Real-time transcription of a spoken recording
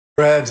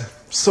Bread,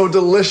 so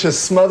delicious,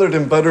 smothered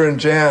in butter and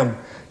jam,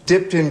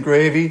 dipped in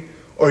gravy,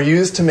 or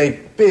used to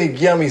make big,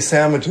 yummy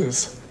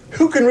sandwiches.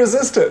 Who can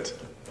resist it?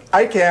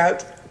 I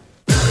can't.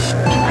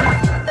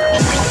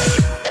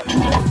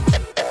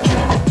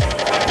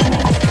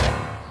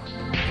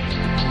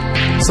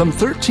 Some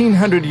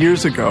 1,300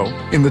 years ago,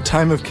 in the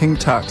time of King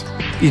Tut,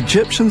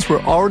 Egyptians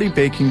were already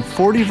baking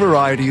 40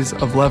 varieties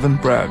of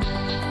leavened bread.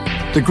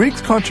 The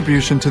Greeks'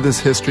 contribution to this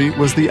history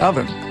was the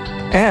oven,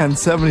 and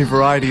 70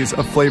 varieties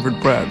of flavored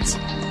breads.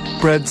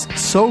 Breads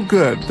so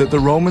good that the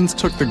Romans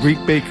took the Greek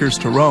bakers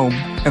to Rome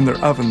and their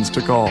ovens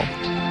to Gaul.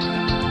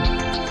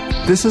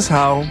 This is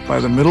how, by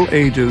the Middle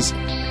Ages,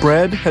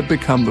 bread had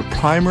become the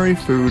primary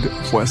food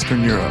of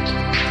Western Europe.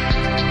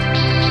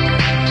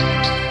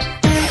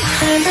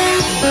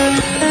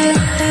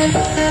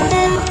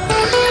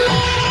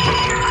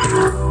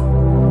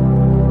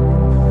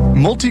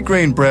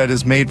 Multigrain bread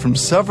is made from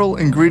several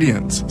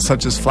ingredients,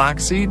 such as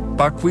flaxseed,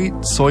 buckwheat,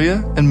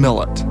 soya, and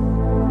millet.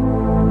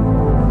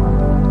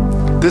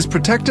 This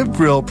protective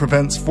grill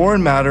prevents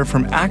foreign matter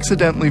from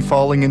accidentally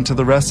falling into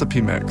the recipe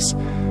mix,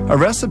 a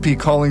recipe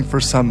calling for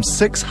some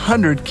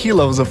 600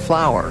 kilos of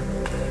flour.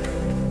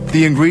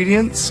 The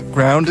ingredients,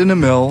 ground in a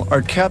mill,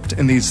 are kept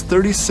in these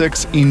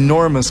 36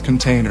 enormous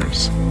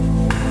containers.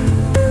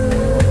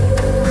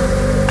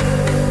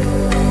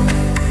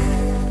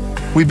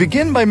 We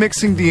begin by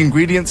mixing the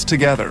ingredients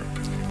together.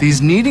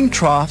 These kneading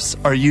troughs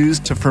are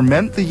used to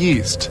ferment the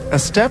yeast, a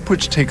step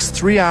which takes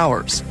 3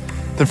 hours.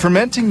 The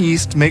fermenting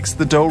yeast makes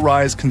the dough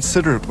rise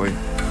considerably.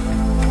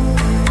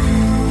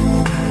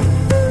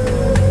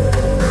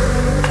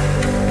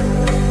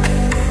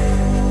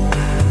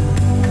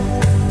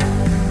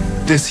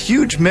 This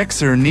huge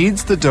mixer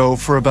kneads the dough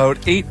for about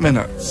 8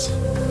 minutes.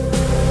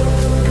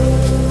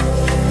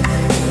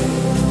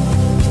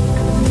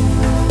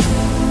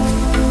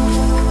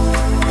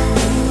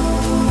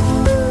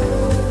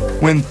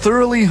 When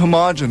thoroughly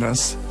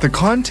homogeneous, the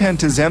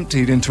content is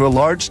emptied into a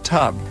large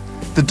tub.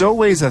 The dough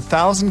weighs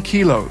 1,000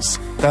 kilos.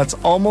 That's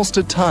almost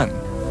a ton.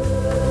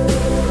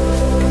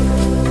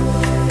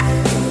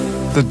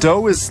 The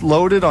dough is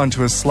loaded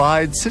onto a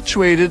slide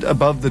situated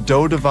above the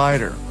dough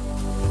divider.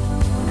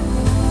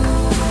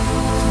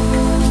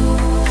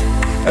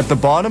 At the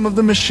bottom of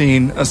the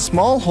machine, a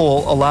small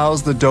hole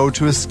allows the dough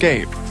to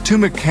escape. 2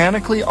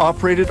 mechanically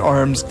operated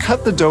arms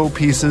cut the dough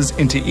pieces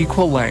into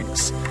equal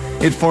lengths.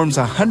 It forms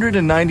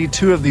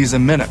 192 of these a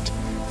minute.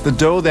 The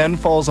dough then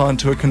falls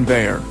onto a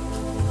conveyor.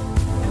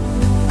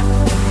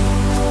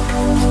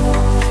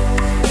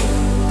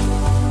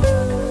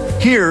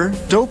 Here,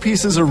 dough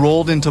pieces are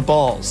rolled into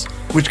balls,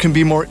 which can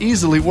be more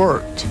easily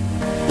worked.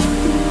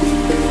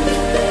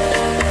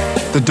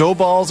 The dough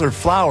balls are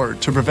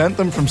floured to prevent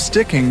them from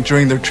sticking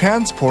during their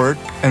transport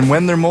and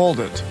when they're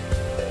molded.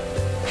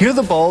 Here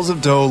the balls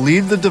of dough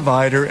leave the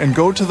divider and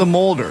go to the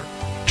molder.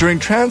 During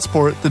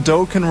transport, the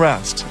dough can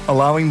rest,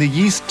 allowing the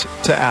yeast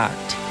to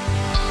act.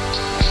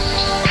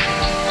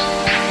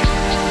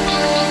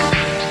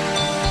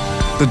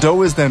 The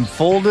dough is then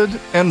folded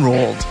and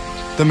rolled.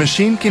 The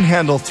machine can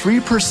handle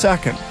 3 per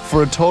second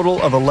for a total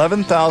of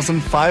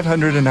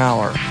 11,500 an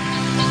hour.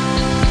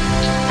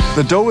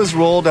 The dough is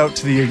rolled out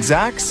to the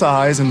exact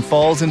size and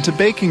falls into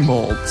baking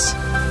molds.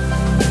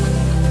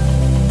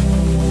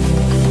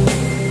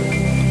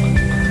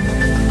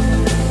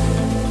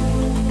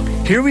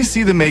 Here we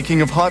see the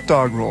making of hot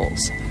dog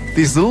rolls.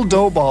 These little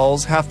dough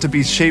balls have to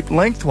be shaped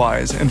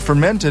lengthwise and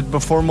fermented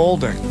before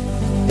molding.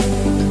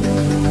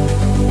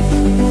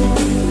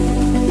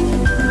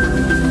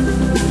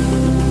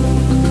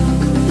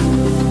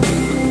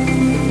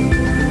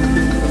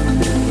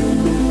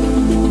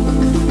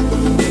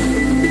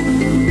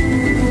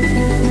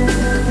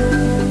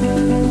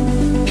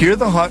 Here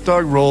the hot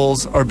dog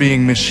rolls are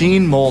being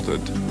machine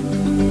molded.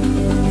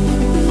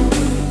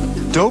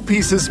 Dough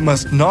pieces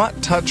must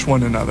not touch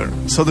one another,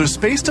 so they're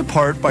spaced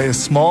apart by a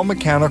small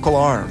mechanical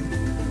arm.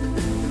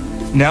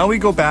 Now we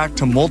go back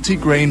to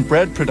multi-grain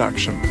bread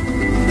production.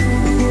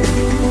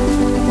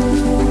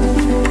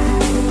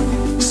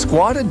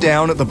 Squatted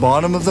down at the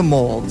bottom of the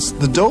molds,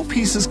 the dough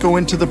pieces go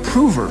into the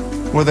prover,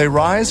 where they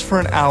rise for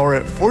an hour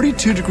at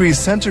 42 degrees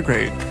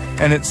centigrade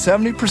and at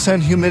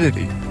 70%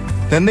 humidity.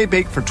 Then they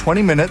bake for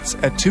 20 minutes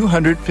at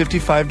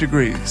 255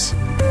 degrees.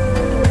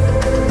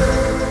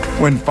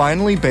 When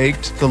finally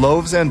baked, the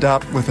loaves end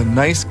up with a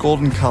nice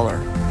golden color.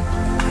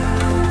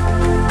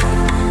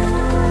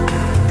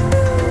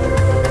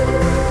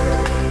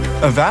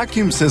 A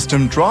vacuum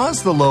system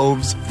draws the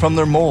loaves from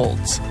their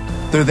molds.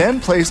 They're then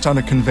placed on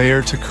a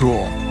conveyor to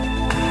cool.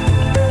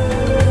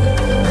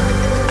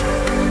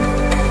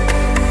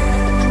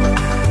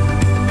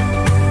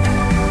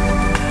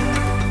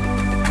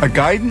 A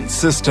guidance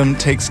system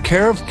takes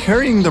care of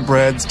carrying the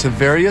breads to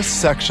various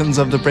sections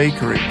of the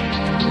bakery.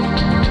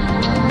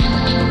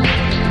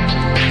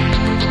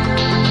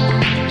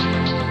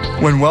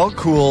 When well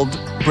cooled,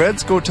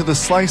 breads go to the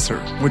slicer,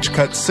 which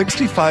cuts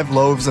 65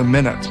 loaves a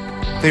minute.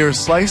 They are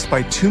sliced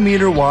by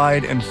 2-meter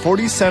wide and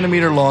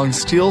 40-centimeter long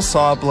steel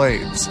saw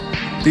blades.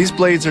 These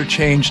blades are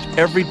changed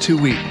every 2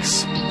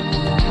 weeks.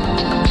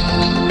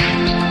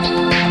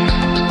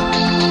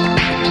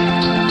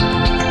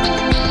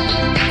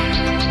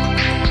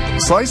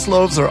 Sliced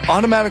loaves are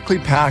automatically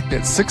packed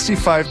at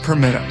 65 per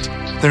minute.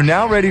 They're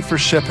now ready for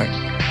shipping.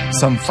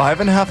 Some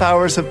 5.5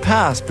 hours have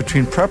passed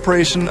between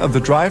preparation of the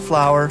dry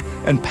flour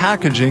and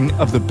packaging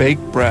of the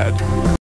baked bread.